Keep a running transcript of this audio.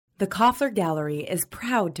The Kerzner Gallery is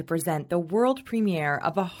proud to present the world premiere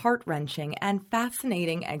of a heart-wrenching and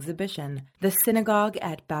fascinating exhibition, The Synagogue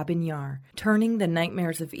at Babin Yar, Turning the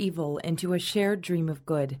Nightmares of Evil into a Shared Dream of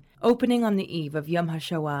Good. Opening on the eve of Yom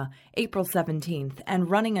HaShoah, April 17th,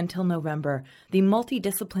 and running until November, the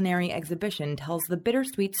multidisciplinary exhibition tells the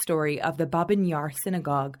bittersweet story of the Babin Yar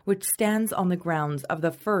Synagogue, which stands on the grounds of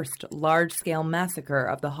the first large-scale massacre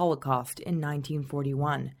of the Holocaust in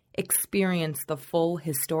 1941. Experience the full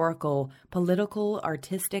historical, political,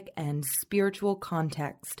 artistic, and spiritual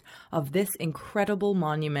context of this incredible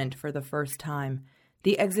monument for the first time.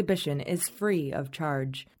 The exhibition is free of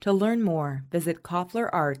charge. To learn more, visit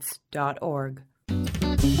KerznerArts.org.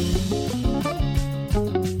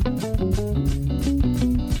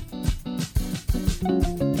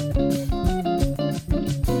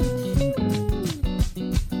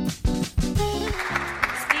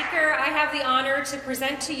 To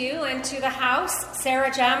present to you and to the House,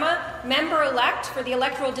 Sarah Jama, member-elect for the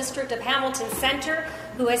electoral district of Hamilton Centre,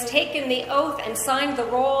 who has taken the oath and signed the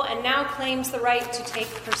roll and now claims the right to take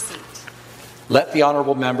her seat. Let the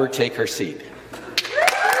honourable member take her seat.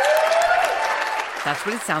 That's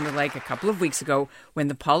what it sounded like a couple of weeks ago when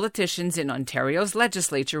the politicians in Ontario's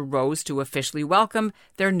legislature rose to officially welcome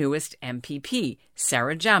their newest MPP,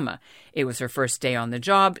 Sarah Jama. It was her first day on the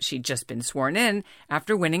job. She'd just been sworn in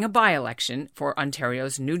after winning a by-election for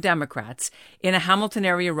Ontario's New Democrats in a Hamilton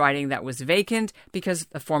area riding that was vacant because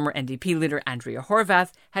the former NDP leader Andrea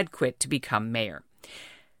Horwath had quit to become mayor.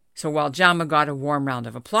 So while Jama got a warm round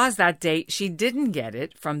of applause that day, she didn't get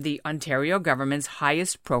it from the Ontario government's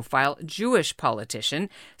highest-profile Jewish politician,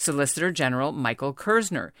 Solicitor General Michael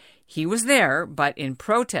Kerzner. He was there, but in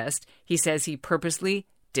protest, he says he purposely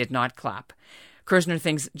did not clap. Kerzner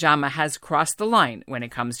thinks Jama has crossed the line when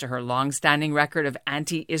it comes to her long-standing record of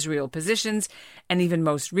anti-Israel positions and even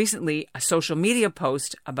most recently a social media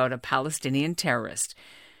post about a Palestinian terrorist.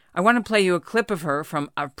 I want to play you a clip of her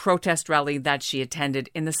from a protest rally that she attended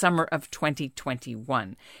in the summer of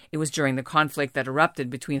 2021. It was during the conflict that erupted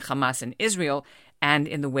between Hamas and Israel and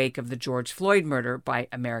in the wake of the George Floyd murder by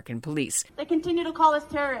American police. They continue to call us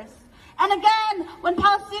terrorists. And again, when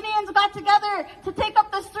Palestinians got together to take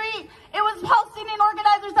up the street, it was Palestinian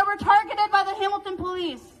organizers that were targeted by the Hamilton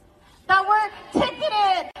police, that were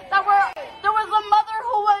ticketed, there was a mother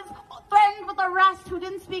who was threatened with arrest who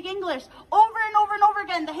didn't speak English. Over and over and over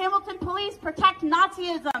again, the Hamilton police protect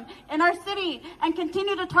Nazism in our city and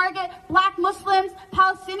continue to target Black Muslims,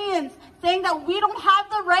 Palestinians, saying that we don't have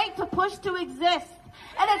the right to push to exist.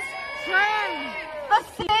 And it's true. The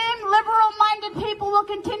same liberal-minded people will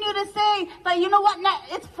continue to say that, you know what,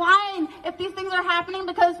 it's fine if these things are happening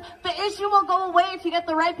because the issue will go away if you get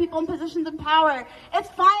the right people in positions of power. It's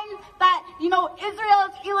fine that, Israel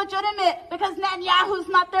is illegitimate because Netanyahu's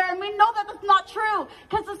not there, and we know that that's not true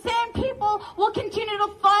because the same people will continue to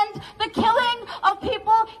fund the killing of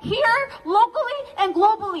people here, locally, and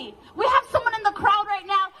globally. We have someone in the crowd right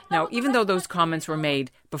now. Now, even though those comments were made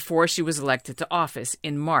before she was elected to office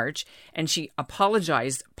in March, and she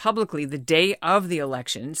apologized publicly the day of the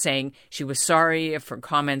election, saying she was sorry if her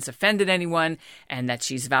comments offended anyone and that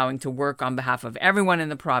she's vowing to work on behalf of everyone in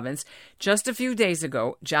the province, just a few days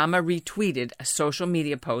ago, Jama retweeted a social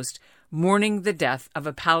media post mourning the death of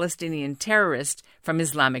a Palestinian terrorist from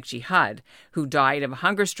Islamic Jihad who died of a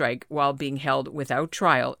hunger strike while being held without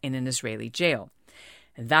trial in an Israeli jail.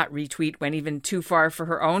 And that retweet went even too far for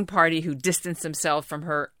her own party, who distanced themselves from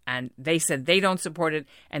her, and they said they don't support it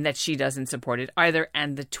and that she doesn't support it either,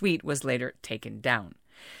 and the tweet was later taken down.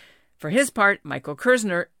 For his part, Michael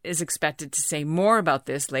Kerzner is expected to say more about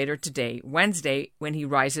this later today, Wednesday, when he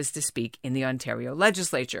rises to speak in the Ontario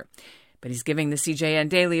legislature. But he's giving the CJN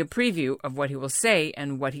Daily a preview of what he will say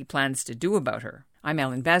and what he plans to do about her. I'm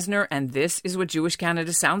Ellen Besner, and this is what Jewish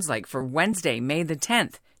Canada sounds like for Wednesday, May the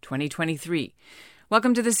 10th, 2023.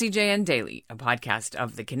 Welcome to the CJN Daily, a podcast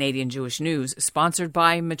of the Canadian Jewish News, sponsored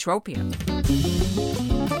by Metropia.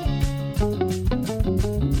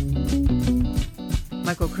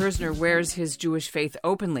 Michael Kerzner wears his Jewish faith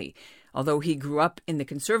openly. Although he grew up in the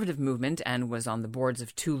conservative movement and was on the boards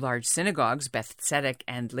of two large synagogues, Beth Tzedek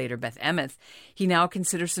and later Beth Emeth, he now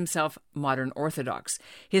considers himself modern Orthodox.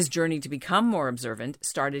 His journey to become more observant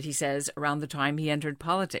started, he says, around the time he entered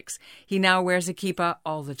politics. He now wears a kippah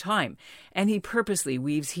all the time, and he purposely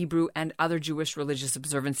weaves Hebrew and other Jewish religious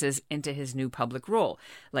observances into his new public role,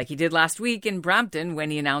 like he did last week in Brampton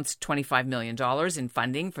when he announced $25 million in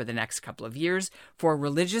funding for the next couple of years for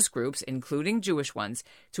religious groups, including Jewish ones,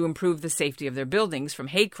 to improve the safety of their buildings from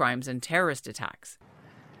hate crimes and terrorist attacks.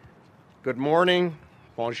 Good morning,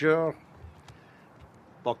 bonjour,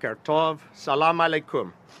 boker tov, salam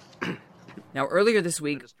alaikum. Now, earlier this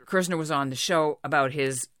week, Kerzner was on the show about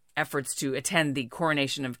his efforts to attend the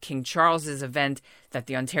coronation of King Charles's event that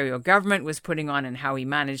the Ontario government was putting on and how he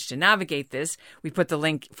managed to navigate this. We put the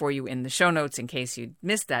link for you in the show notes in case you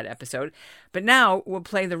missed that episode. But now we'll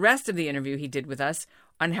play the rest of the interview he did with us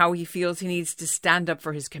on how he feels he needs to stand up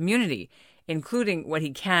for his community, including what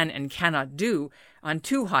he can and cannot do on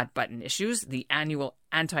two hot-button issues, the annual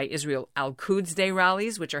anti-Israel Al-Quds Day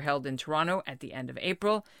rallies, which are held in Toronto at the end of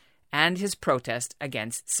April, and his protest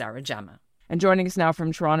against Sarah Jama. And joining us now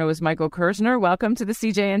from Toronto is Michael Kerzner. Welcome to the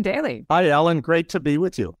CJN Daily. Hi, Ellen. Great to be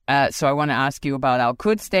with you. So I want to ask you about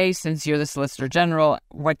Al-Quds Day. Since you're the Solicitor General,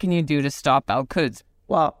 what can you do to stop Al-Quds?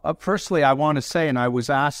 Well, firstly, I want to say, and I was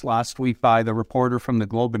asked last week by the reporter from the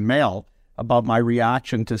Globe and Mail about my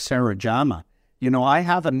reaction to Sarah Jama. You know, I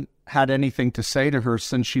haven't had anything to say to her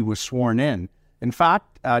since she was sworn in. In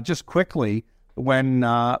fact, just quickly,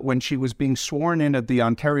 when she was being sworn in at the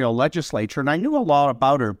Ontario legislature, and I knew a lot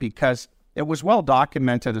about her because it was well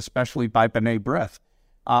documented, especially by B'nai B'rith,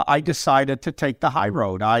 I decided to take the high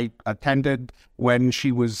road. I attended when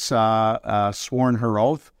she was sworn her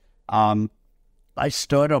oath. I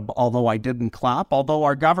stood, although I didn't clap, although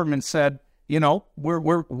our government said, you know,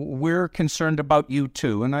 we're concerned about you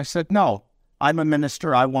too. And I said, no, I'm a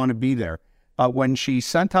minister. I want to be there. But when she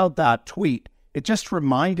sent out that tweet, it just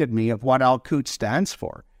reminded me of what Al-Quds stands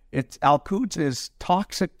for. Al-Quds is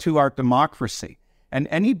toxic to our democracy. And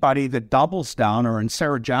anybody that doubles down, or in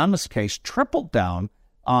Sarah Jama's case, tripled down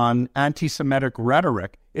on anti-Semitic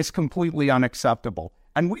rhetoric is completely unacceptable.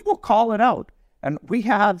 And we will call it out. And we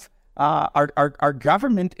have, our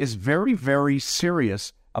government is very, very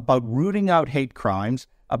serious about rooting out hate crimes,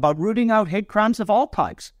 of all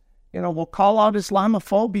types. You know, we'll call out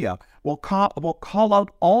Islamophobia. We'll call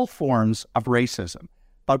out all forms of racism.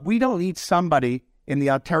 But we don't need somebody in the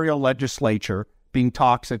Ontario legislature being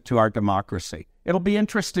toxic to our democracy. It'll be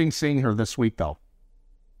interesting seeing her this week, though.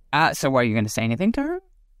 So are you going to say anything to her?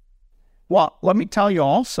 Well, let me tell you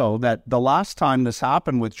also that the last time this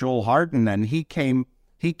happened with Joel Harden and he came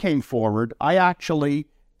forward, I actually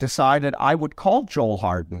decided I would call Joel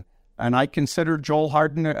Harden. And I consider Joel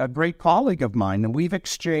Harden a great colleague of mine. And we've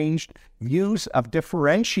exchanged views of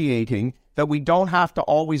differentiating that we don't have to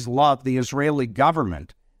always love the Israeli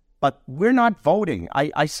government. But we're not voting.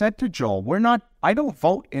 I said to Joel, I don't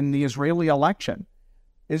vote in the Israeli election.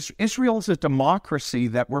 Israel is a democracy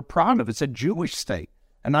that we're proud of. It's a Jewish state.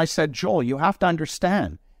 And I said, Joel, you have to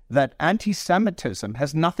understand that anti-Semitism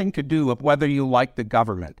has nothing to do with whether you like the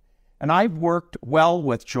government. And I've worked well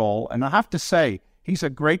with Joel, and I have to say, he's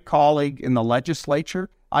a great colleague in the legislature.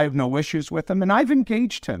 I have no issues with him, and I've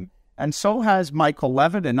engaged him. And so has Michael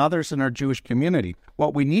Levitt and others in our Jewish community.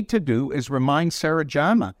 What we need to do is remind Sarah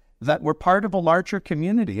Jama that we're part of a larger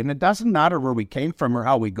community, and it doesn't matter where we came from or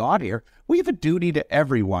how we got here. We have a duty to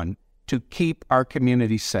everyone to keep our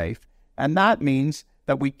community safe, and that means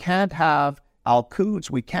that we can't have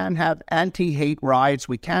Al-Quds, we can't have anti-hate riots,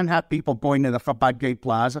 we can't have people going to the Chabad Gate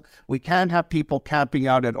Plaza, we can't have people camping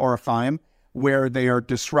out at Oriflaim where they are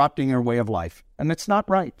disrupting our way of life, and it's not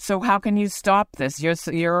right. So how can you stop this?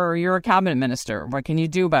 You're a cabinet minister. What can you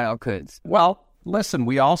do about Al-Quds? Well, listen,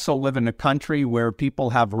 we also live in a country where people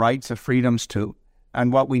have rights and freedoms too.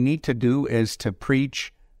 And what we need to do is to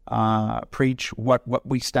preach what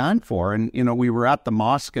we stand for. And, you know, we were at the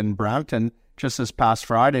mosque in Brampton just this past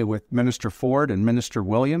Friday with Minister Ford and Minister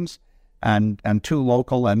Williams and two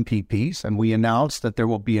local MPPs. And we announced that there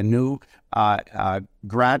will be a new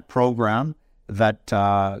grant program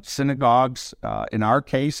that synagogues, in our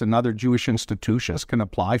case, and other Jewish institutions can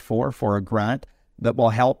apply for a grant that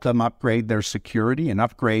will help them upgrade their security and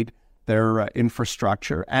upgrade their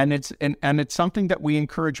infrastructure. And it's something that we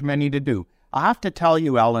encourage many to do. I have to tell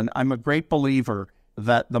you, Ellen, I'm a great believer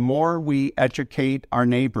that the more we educate our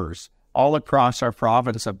neighbors all across our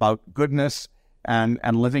province about goodness and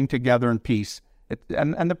living together in peace,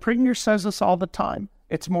 and the Premier says this all the time,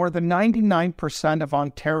 it's more than 99% of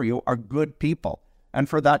Ontario are good people. And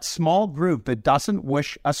for that small group that doesn't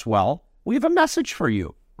wish us well, we have a message for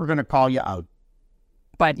you. We're going to call you out.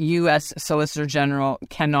 But you, as Solicitor General,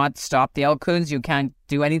 cannot stop the Al-Quds. You can't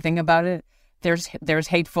do anything about it. There's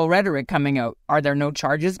hateful rhetoric coming out. Are there no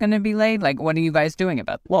charges going to be laid? Like, what are you guys doing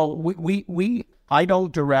about it? Well, I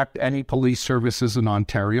don't direct any police services in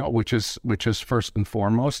Ontario, which is first and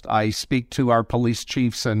foremost. I speak to our police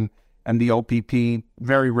chiefs and the OPP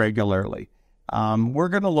very regularly. We're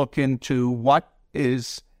going to look into what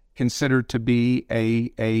is considered to be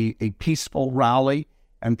a peaceful rally,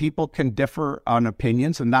 and people can differ on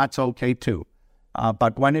opinions, and that's okay too.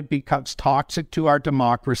 But when it becomes toxic to our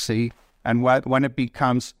democracy and when it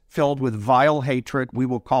becomes filled with vile hatred, we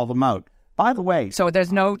will call them out. By the way, So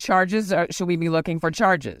there's no charges, or should we be looking for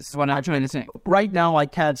charges? Is what I'm trying to say. right now I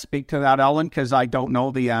can't speak to that, Ellen, because I don't know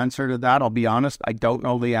the answer to that. I'll be honest, I don't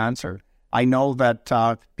know the answer. I know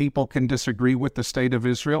that people can disagree with the state of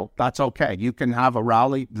Israel. That's okay. You can have a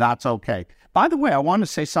rally. That's okay. By the way, I want to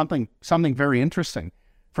say something very interesting.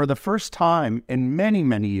 For the first time in many,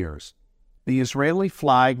 many years, the Israeli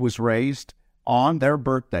flag was raised on their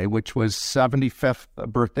birthday, which was 75th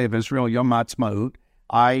birthday of Israel, Yom Ha'atzmaut.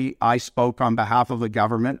 I spoke on behalf of the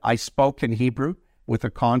government. I spoke in Hebrew with the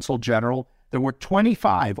consul general. There were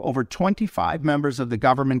over 25 members of the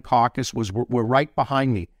government caucus were right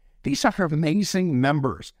behind me. These are amazing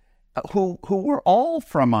members who were all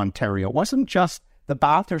from Ontario. It wasn't just the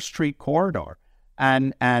Bathurst Street corridor.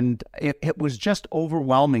 And it was just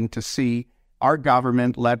overwhelming to see our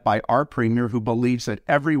government led by our premier, who believes that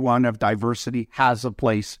everyone of diversity has a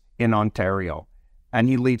place in Ontario. And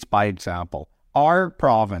he leads by example. Our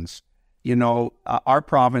province, our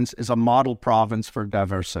province is a model province for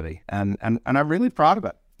diversity. And I'm really proud of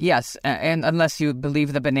it. Yes, and unless you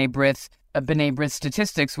believe the B'nai B'rith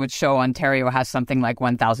statistics, which show Ontario has something like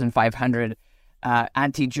 1,500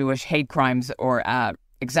 anti-Jewish hate crimes or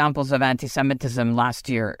examples of anti-Semitism last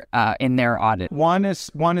year in their audit. One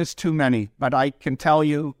is too many, but I can tell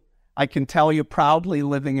you proudly,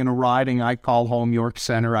 living in a riding I call home, York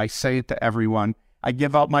Centre, I say it to everyone. I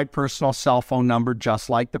give out my personal cell phone number just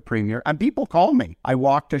like the Premier, and people call me. I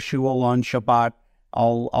walk to Shul on Shabbat.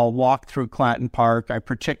 I'll walk through Clanton Park. I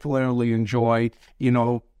particularly enjoy,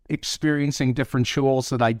 experiencing different shuls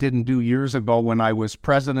that I didn't do years ago when I was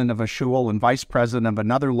president of a shul and vice president of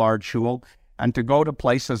another large shul. And to go to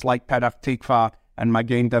places like Petach Tikva and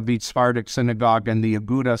Magen David Sephardic Synagogue and the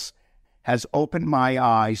Agudas has opened my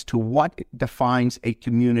eyes to what defines a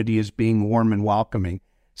community as being warm and welcoming.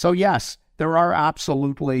 So yes, there are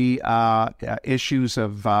absolutely issues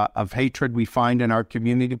of hatred we find in our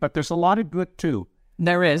community, but there's a lot of good too.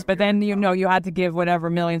 There is, but then, you had to give whatever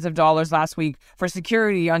millions of dollars last week for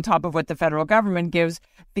security on top of what the federal government gives,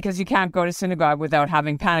 because you can't go to synagogue without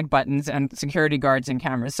having panic buttons and security guards and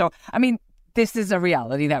cameras. So, this is a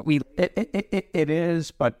reality that we... It is,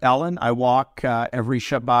 but Ellen, I walk every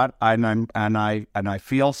Shabbat and I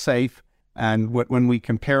feel safe. And when we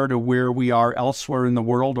compare to where we are elsewhere in the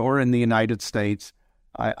world or in the United States,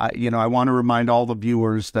 I want to remind all the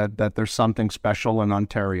viewers that there's something special in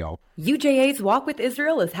Ontario. UJA's Walk with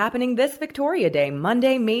Israel is happening this Victoria Day,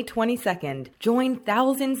 Monday, May 22nd. Join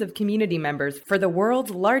thousands of community members for the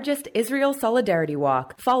world's largest Israel Solidarity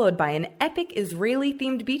Walk, followed by an epic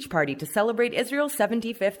Israeli-themed beach party to celebrate Israel's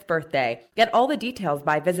 75th birthday. Get all the details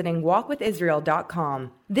by visiting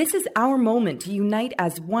walkwithisrael.com. This is our moment to unite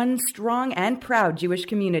as one strong and proud Jewish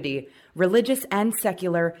community. Religious and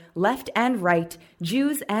secular, left and right,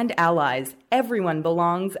 Jews and allies, everyone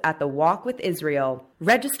belongs at the Walk with Israel.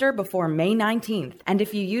 Register before May 19th, and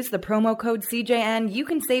if you use the promo code CJN, you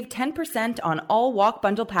can save 10% on all Walk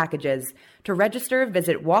Bundle packages. To register,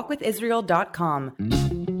 visit walkwithisrael.com.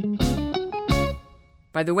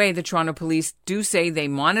 By the way, the Toronto police do say they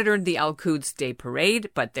monitored the Al-Quds Day Parade,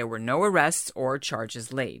 but there were no arrests or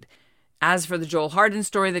charges laid. As for the Joel Harden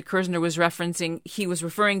story that Kerzner was referencing, he was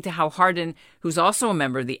referring to how Harden, who's also a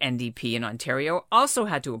member of the NDP in Ontario, also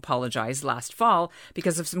had to apologize last fall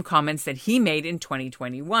because of some comments that he made in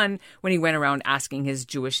 2021 when he went around asking his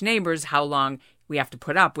Jewish neighbors how long we have to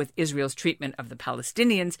put up with Israel's treatment of the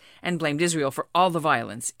Palestinians and blamed Israel for all the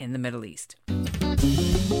violence in the Middle East.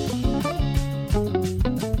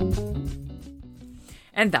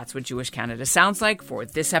 And that's what Jewish Canada sounds like for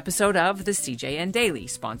this episode of the CJN Daily,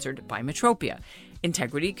 sponsored by Metropia.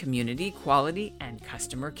 Integrity, community, quality, and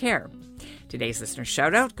customer care. Today's listener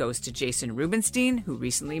shout-out goes to Jason Rubenstein, who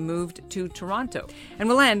recently moved to Toronto. And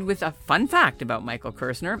we'll end with a fun fact about Michael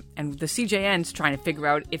Kerzner, and the CJN's trying to figure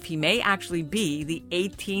out if he may actually be the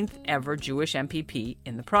 18th ever Jewish MPP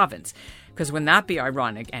in the province. Because wouldn't that be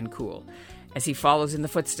ironic and cool? As he follows in the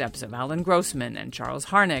footsteps of Alan Grossman and Charles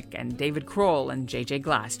Harnick and David Kroll and J.J.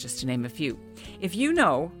 Glass, just to name a few. If you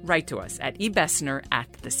know, write to us at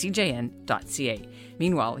ebessner@thecjn.ca.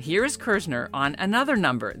 Meanwhile, here is Kerzner on another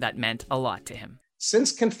number that meant a lot to him.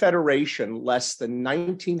 Since Confederation, less than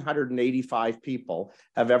 1,985 people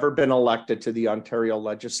have ever been elected to the Ontario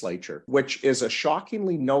legislature, which is a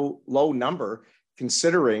shockingly low number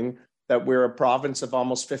considering that we're a province of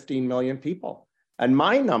almost 15 million people. And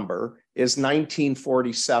my number is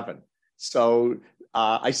 1947. So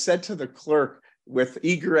I said to the clerk with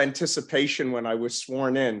eager anticipation when I was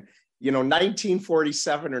sworn in,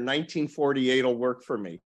 1947 or 1948 will work for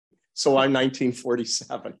me. So I'm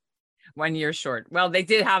 1947. 1 year short. Well, they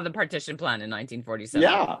did have the partition plan in 1947.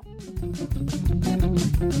 Yeah.